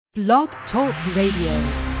Blog Talk Radio.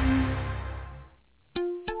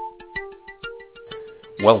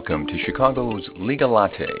 Welcome to Chicago's Legal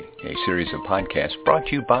Latte, a series of podcasts brought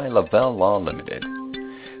to you by Lavelle Law Limited.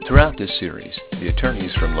 Throughout this series, the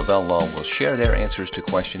attorneys from Lavelle Law will share their answers to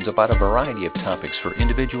questions about a variety of topics for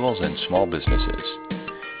individuals and small businesses.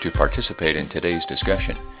 To participate in today's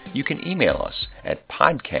discussion, you can email us at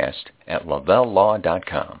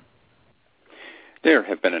podcast@lavellelaw.com. There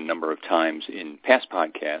have been a number of times in past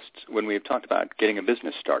podcasts when we have talked about getting a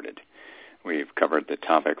business started. We've covered the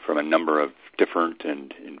topic from a number of different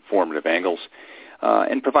and informative angles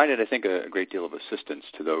and provided, I think, a great deal of assistance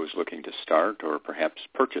to those looking to start or perhaps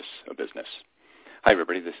purchase a business. Hi,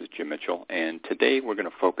 everybody. This is Jim Mitchell, and today we're going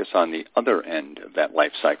to focus on the other end of that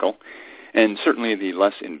life cycle and certainly the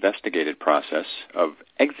less investigated process of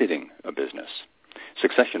exiting a business.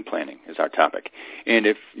 Succession planning is our topic. And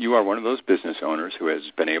if you are one of those business owners who has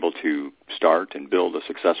been able to start and build a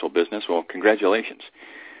successful business, well, congratulations.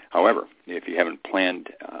 However, if you haven't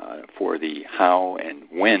planned for the how and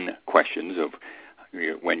when questions of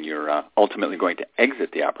when you're ultimately going to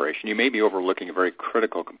exit the operation, you may be overlooking a very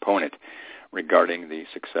critical component regarding the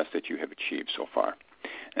success that you have achieved so far.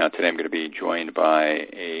 Now, today I'm going to be joined by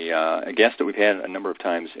a guest that we've had a number of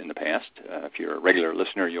times in the past. If you're a regular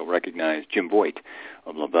listener, you'll recognize Jim Voigt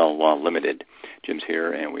of Lavelle Law Limited. Jim's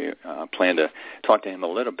here, and we plan to talk to him a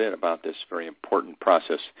little bit about this very important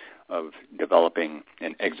process of developing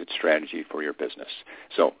an exit strategy for your business.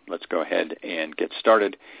 So let's go ahead and get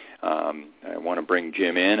started. I want to bring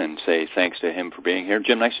Jim in and say thanks to him for being here.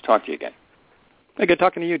 Jim, nice to talk to you again. Hey, good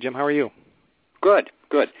talking to you, Jim. How are you? Good.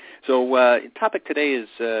 So topic today is,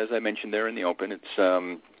 as I mentioned there in the open,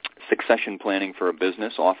 it's succession planning for a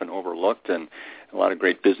business, often overlooked, and a lot of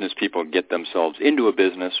great business people get themselves into a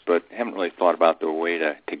business but haven't really thought about the way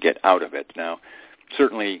to get out of it. Now,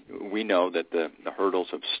 certainly we know that the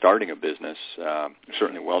hurdles of starting a business are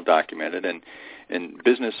certainly well documented, and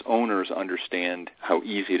business owners understand how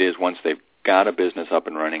easy it is once they've got a business up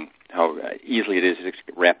and running, how easily it is to get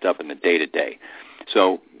wrapped up in the day-to-day.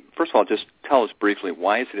 So, first of all, just tell us briefly,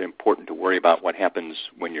 why is it important to worry about what happens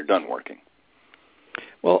when you're done working?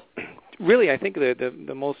 Well, really, I think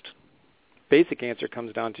the most basic answer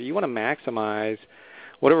comes down to you want to maximize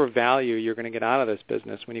whatever value you're going to get out of this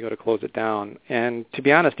business when you go to close it down. And to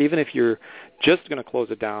be honest, even if you're just going to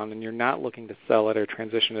close it down and you're not looking to sell it or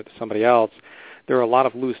transition it to somebody else, there are a lot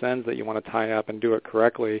of loose ends that you want to tie up and do it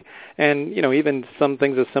correctly. And, even some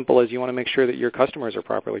things as simple as you want to make sure that your customers are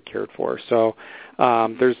properly cared for. So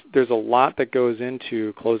there's a lot that goes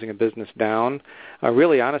into closing a business down,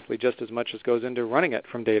 really honestly just as much as goes into running it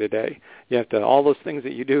from day to day. You have to, all those things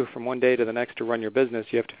that you do from one day to the next to run your business,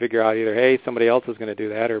 you have to figure out either, A, somebody else is going to do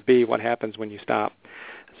that, or B, what happens when you stop.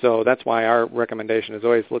 So that's why our recommendation is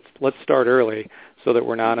always let's start early so that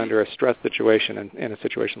we're not under a stress situation in a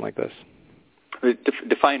situation like this.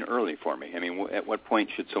 Define early for me. I mean, at what point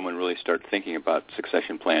should someone really start thinking about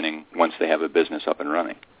succession planning once they have a business up and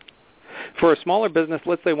running? For a smaller business,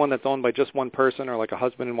 let's say one that's owned by just one person or like a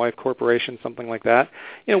husband and wife corporation, something like that,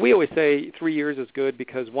 we always say 3 years is good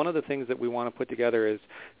because one of the things that we want to put together is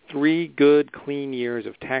 3 good, clean years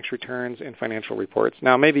of tax returns and financial reports.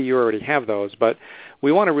 Now, maybe you already have those, but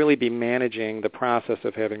we want to really be managing the process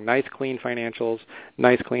of having nice, clean financials,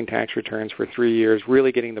 nice, clean tax returns for 3 years,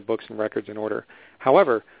 really getting the books and records in order.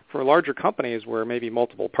 However, for larger companies where maybe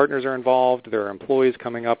multiple partners are involved, there are employees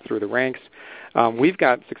coming up through the ranks, we've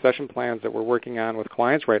got succession plans that we're working on with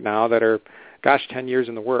clients right now that are, 10 years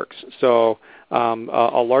in the works. So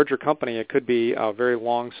a larger company, it could be a very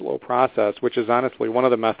long, slow process, which is honestly one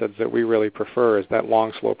of the methods that we really prefer is that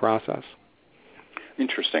long, slow process.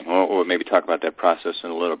 Interesting. Well, we'll maybe talk about that process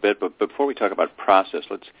in a little bit, but before we talk about process,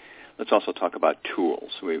 let's also talk about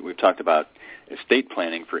tools. We've talked about estate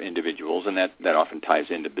planning for individuals, and that often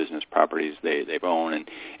ties into business properties they've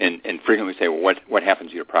owned, and frequently say, well, what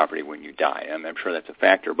happens to your property when you die? I'm sure that's a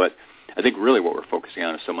factor, but I think really what we're focusing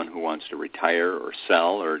on is someone who wants to retire or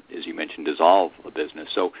sell or, as you mentioned, dissolve a business.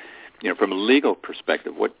 So, from a legal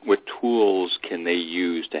perspective, what tools can they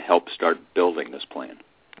use to help start building this plan?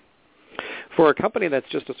 For a company that's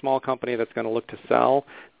just a small company that's going to look to sell,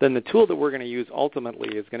 then the tool that we're going to use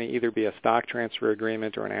ultimately is going to either be a stock transfer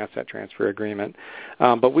agreement or an asset transfer agreement.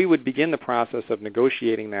 But we would begin the process of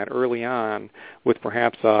negotiating that early on with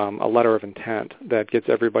perhaps a letter of intent that gets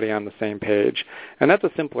everybody on the same page. And that's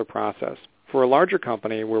a simpler process. For a larger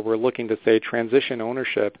company where we're looking to, say, transition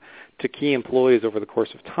ownership to key employees over the course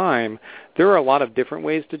of time, there are a lot of different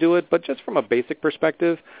ways to do it, but just from a basic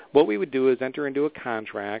perspective, what we would do is enter into a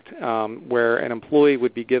contract where an employee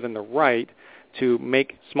would be given the right to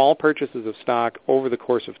make small purchases of stock over the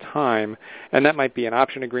course of time, and that might be an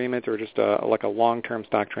option agreement or just like a long-term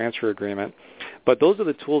stock transfer agreement. But those are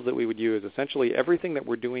the tools that we would use. Essentially, everything that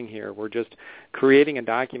we're doing here, we're just creating a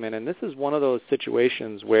document, and this is one of those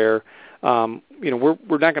situations where we're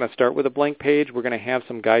not going to start with a blank page. We're going to have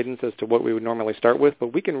some guidance as to what we would normally start with,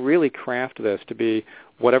 but we can really craft this to be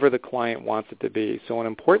whatever the client wants it to be. So an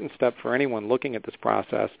important step for anyone looking at this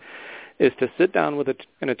process is to sit down with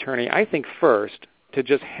an attorney, I think first, to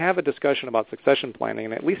just have a discussion about succession planning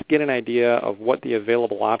and at least get an idea of what the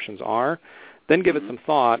available options are, then give it some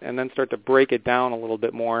thought, and then start to break it down a little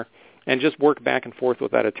bit more and just work back and forth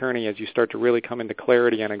with that attorney as you start to really come into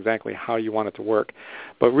clarity on exactly how you want it to work.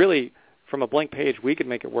 But really, from a blank page, we could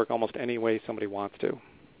make it work almost any way somebody wants to.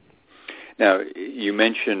 Now, you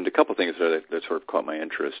mentioned a couple things that sort of caught my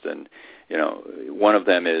interest, and one of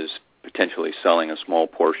them is potentially selling a small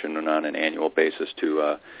portion on an annual basis to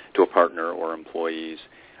a partner or employees.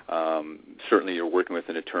 Certainly, you're working with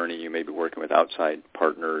an attorney. You may be working with outside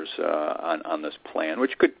partners on this plan,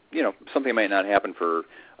 which could, something might not happen for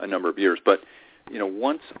a number of years. But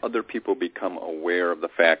once other people become aware of the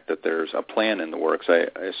fact that there's a plan in the works, I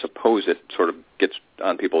suppose it sort of gets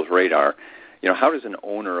on people's radar. How does an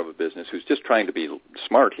owner of a business who's just trying to be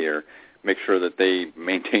smart here make sure that they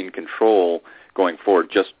maintain control going forward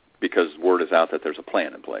just because word is out that there's a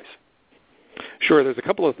plan in place? Sure. There's a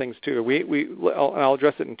couple of things, too. I'll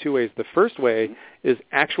address it in two ways. The first way is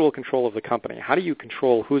actual control of the company. How do you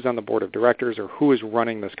control who's on the board of directors or who is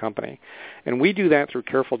running this company? And we do that through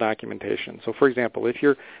careful documentation. So, for example, if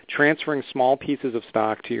you're transferring small pieces of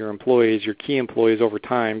stock to your employees, your key employees over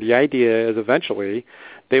time, the idea is eventually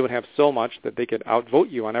they would have so much that they could outvote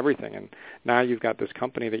you on everything. And now you've got this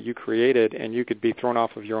company that you created, and you could be thrown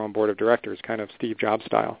off of your own board of directors, kind of Steve Jobs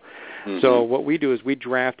style. Mm-hmm. So what we do is we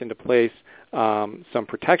draft into place some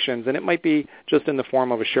protections, and it might be just in the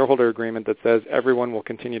form of a shareholder agreement that says everyone will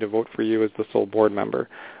continue to vote for you as the sole board member.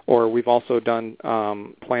 Or we've also done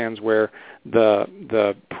plans where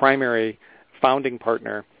the primary founding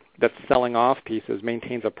partner that's selling off pieces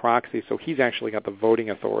maintains a proxy, so he's actually got the voting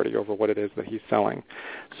authority over what it is that he's selling.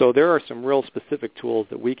 So there are some real specific tools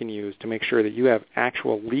that we can use to make sure that you have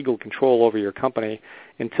actual legal control over your company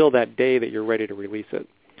until that day that you're ready to release it.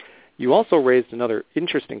 You also raised another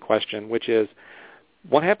interesting question, which is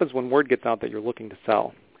what happens when word gets out that you're looking to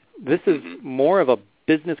sell? This is more of a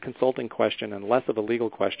business consulting question and less of a legal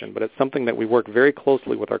question, but it's something that we work very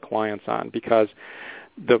closely with our clients on, because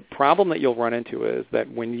the problem that you'll run into is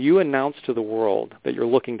that when you announce to the world that you're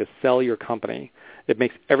looking to sell your company, it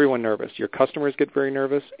makes everyone nervous. Your customers get very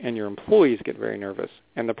nervous, and your employees get very nervous.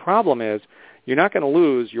 And the problem is you're not going to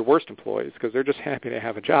lose your worst employees because they're just happy to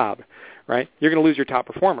have a job, right? You're going to lose your top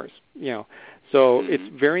performers, So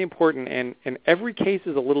it's very important, and every case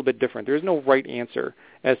is a little bit different. There's no right answer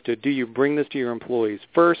as to do you bring this to your employees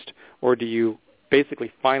first, or do you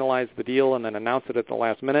basically finalize the deal and then announce it at the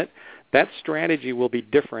last minute. That strategy will be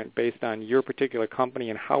different based on your particular company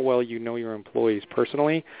and how well you know your employees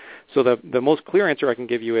personally. So the most clear answer I can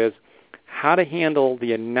give you is how to handle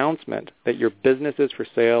the announcement that your business is for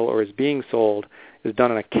sale or is being sold is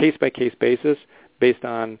done on a case-by-case basis based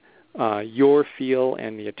on your feel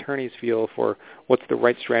and the attorney's feel for what's the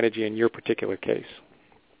right strategy in your particular case.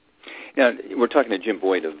 Now, we're talking to Jim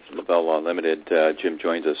Voigt of Lavelle Law Limited. Jim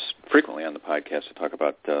joins us frequently on the podcast to talk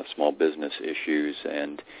about small business issues.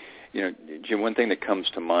 And, Jim, one thing that comes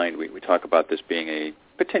to mind, we talk about this being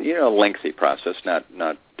a lengthy process, not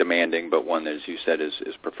demanding, but one that, as you said, is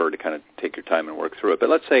preferred to kind of take your time and work through it. But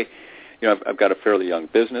let's say, I've got a fairly young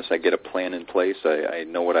business. I get a plan in place. I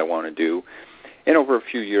know what I want to do. And over a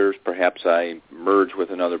few years, perhaps I merge with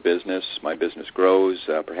another business. My business grows.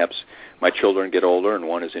 Perhaps my children get older, and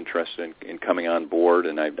one is interested in coming on board,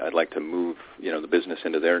 and I'd like to move, the business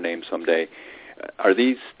into their name someday. Are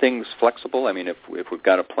these things flexible? I mean, if we've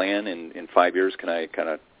got a plan in 5 years, can I kind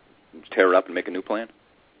of tear it up and make a new plan?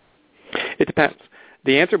 It depends.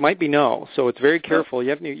 The answer might be no. So it's very careful. You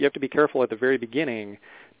have to be careful at the very beginning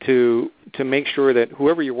to make sure that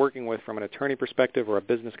whoever you're working with from an attorney perspective or a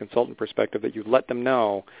business consultant perspective, that you let them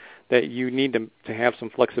know that you need to have some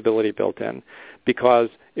flexibility built in. Because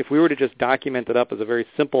if we were to just document it up as a very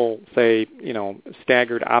simple, say,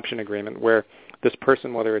 staggered option agreement where this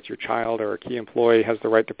person, whether it's your child or a key employee, has the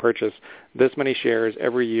right to purchase this many shares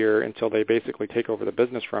every year until they basically take over the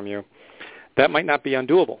business from you, that might not be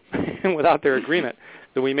undoable without their agreement.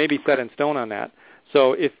 So we may be set in stone on that.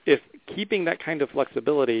 So if keeping that kind of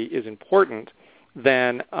flexibility is important,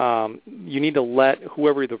 then you need to let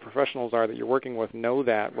whoever the professionals are that you're working with know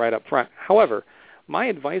that right up front. However, my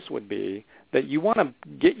advice would be that you want to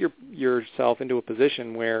get yourself into a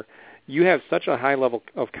position where you have such a high level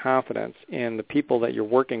of confidence in the people that you're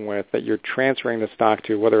working with that you're transferring the stock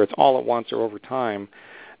to, whether it's all at once or over time,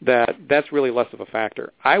 that's really less of a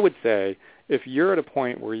factor. I would say if you're at a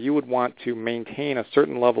point where you would want to maintain a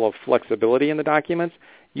certain level of flexibility in the documents,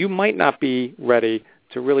 you might not be ready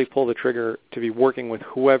to really pull the trigger to be working with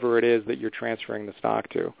whoever it is that you're transferring the stock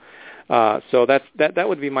to. So that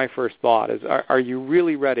would be my first thought is, are you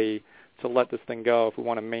really ready to let this thing go if we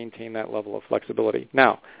want to maintain that level of flexibility?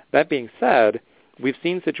 Now, that being said, we've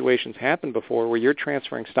seen situations happen before where you're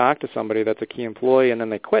transferring stock to somebody that's a key employee and then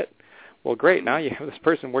they quit. Well, great. Now you have this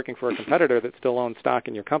person working for a competitor that still owns stock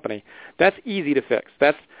in your company. That's easy to fix.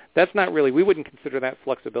 That's not really, we wouldn't consider that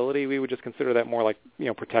flexibility. We would just consider that more like,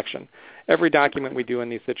 protection. Every document we do in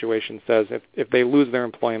these situations says if they lose their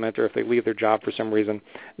employment or if they leave their job for some reason,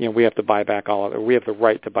 we have to buy back we have the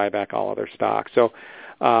right to buy back all of their stock. So,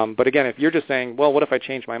 but again, if you're just saying, well, what if I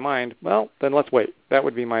change my mind? Well, then let's wait. That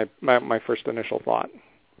would be my first initial thought.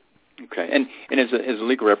 Okay, and as a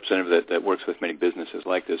legal representative that works with many businesses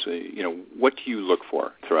like this, what do you look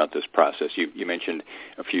for throughout this process? You mentioned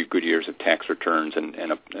a few good years of tax returns and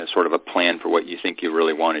a sort of a plan for what you think you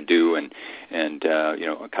really want to do, and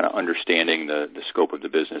kind of understanding the scope of the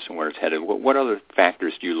business and where it's headed. What other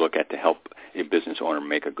factors do you look at to help a business owner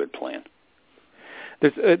make a good plan?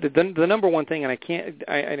 There's the number one thing, and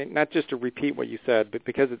I not just to repeat what you said, but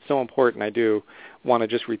because it's so important, I do want to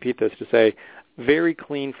just repeat this to say, very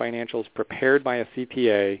clean financials prepared by a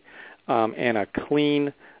CPA and a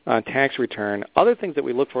clean tax return. Other things that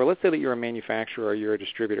we look for, let's say that you're a manufacturer or you're a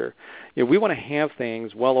distributor. We want to have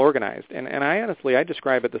things well organized. And I honestly, I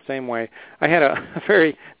describe it the same way. I had a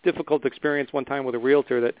very difficult experience one time with a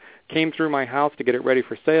realtor that came through my house to get it ready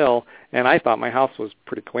for sale, and I thought my house was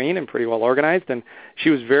pretty clean and pretty well organized, and she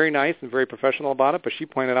was very nice and very professional about it, but she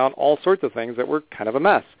pointed out all sorts of things that were kind of a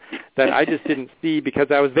mess that I just didn't see because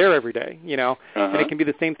I was there every day, and it can be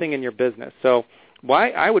the same thing in your business. So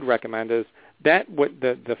what I would recommend is that what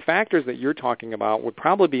the factors that you're talking about would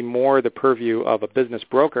probably be more the purview of a business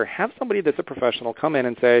broker. Have somebody that's a professional come in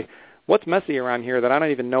and say, what's messy around here that I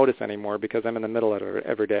don't even notice anymore because I'm in the middle of it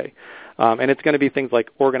every day? And it's going to be things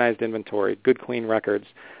like organized inventory, good clean records.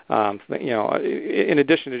 In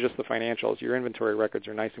addition to just the financials, your inventory records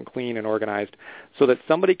are nice and clean and organized so that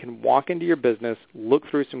somebody can walk into your business, look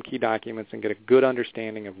through some key documents, and get a good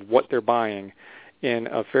understanding of what they're buying in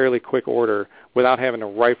a fairly quick order without having to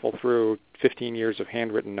rifle through 15 years of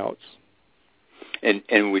handwritten notes.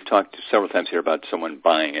 And we've talked several times here about someone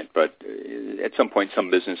buying it, but at some point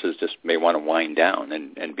some businesses just may want to wind down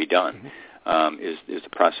and be done. Mm-hmm. Is the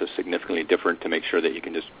process significantly different to make sure that you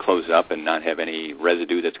can just close up and not have any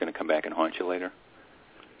residue that's going to come back and haunt you later?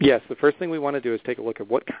 Yes, the first thing we want to do is take a look at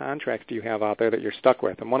what contracts do you have out there that you're stuck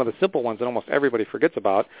with. And one of the simple ones that almost everybody forgets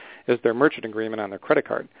about is their merchant agreement on their credit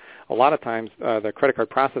card. A lot of times, the credit card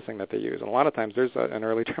processing that they use, and a lot of times there's an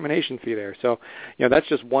early termination fee there. So, that's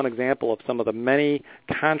just one example of some of the many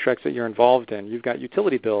contracts that you're involved in. You've got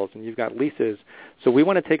utility bills and you've got leases. So we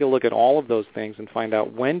want to take a look at all of those things and find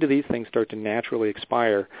out when do these things start to naturally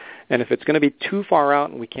expire. And if it's going to be too far out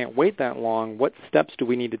and we can't wait that long, what steps do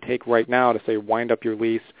we need to take right now to say wind up your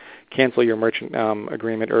lease, cancel your merchant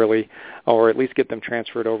agreement early, or at least get them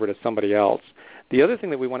transferred over to somebody else? The other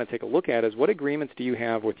thing that we want to take a look at is what agreements do you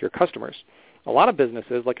have with your customers? A lot of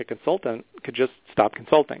businesses, like a consultant, could just stop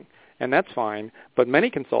consulting, and that's fine, but many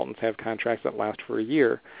consultants have contracts that last for a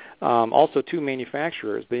year. Also, too,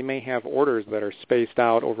 manufacturers, they may have orders that are spaced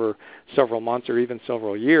out over several months or even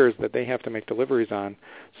several years that they have to make deliveries on.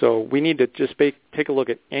 So we need to just take a look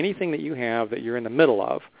at anything that you have that you're in the middle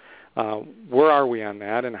of. Where are we on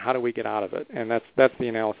that, and how do we get out of it? And that's the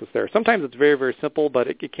analysis there. Sometimes it's very, very simple, but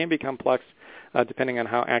it can be complex depending on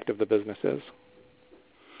how active the business is.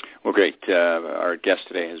 Well, great. Our guest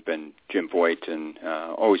today has been Jim Voigt, and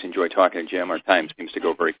always enjoy talking to Jim. Our time seems to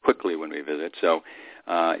go very quickly when we visit. So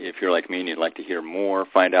if you're like me and you'd like to hear more,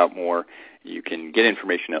 find out more, you can get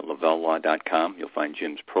information at lavellelaw.com. You'll find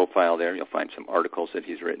Jim's profile there. You'll find some articles that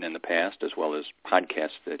he's written in the past, as well as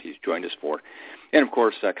podcasts that he's joined us for. And, of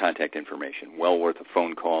course, contact information. Well worth a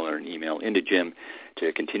phone call or an email into Jim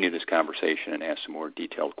to continue this conversation and ask some more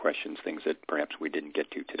detailed questions, things that perhaps we didn't get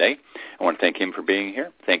to today. I want to thank him for being here.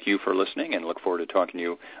 Thank you for listening, and look forward to talking to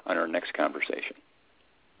you on our next conversation.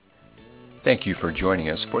 Thank you for joining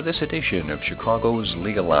us for this edition of Chicago's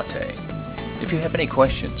Legal Latte. If you have any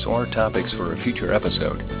questions or topics for a future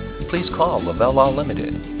episode, please call Lavelle Law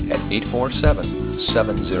Limited at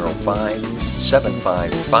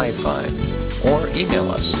 847-705-7555 or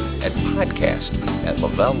email us at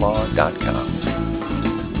podcast@lavellelaw.com.